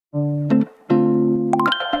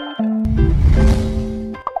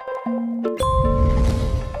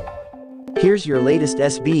Here's your latest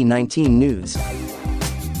SB19 news.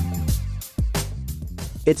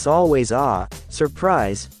 It's always awe,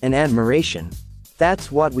 surprise, and admiration.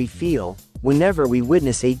 That's what we feel whenever we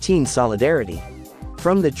witness 18 solidarity.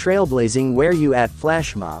 From the trailblazing Where You At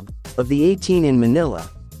flash mob of the 18 in Manila,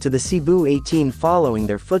 to the Cebu 18 following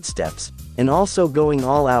their footsteps, and also going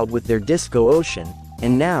all out with their Disco Ocean,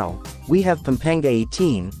 and now, we have Pampanga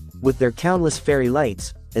 18, with their countless fairy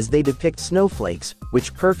lights, as they depict snowflakes,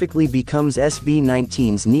 which perfectly becomes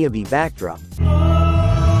SB19's Niabi backdrop.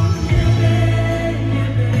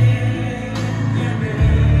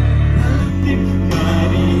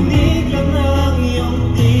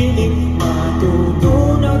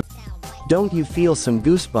 Don't you feel some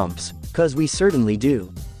goosebumps? 'Cause we certainly do.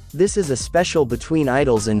 This is a special between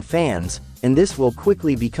idols and fans, and this will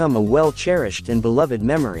quickly become a well-cherished and beloved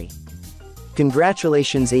memory.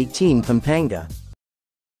 Congratulations 18 Pampanga!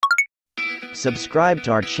 Subscribe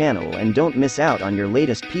to our channel and don't miss out on your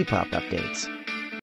latest Ppop updates.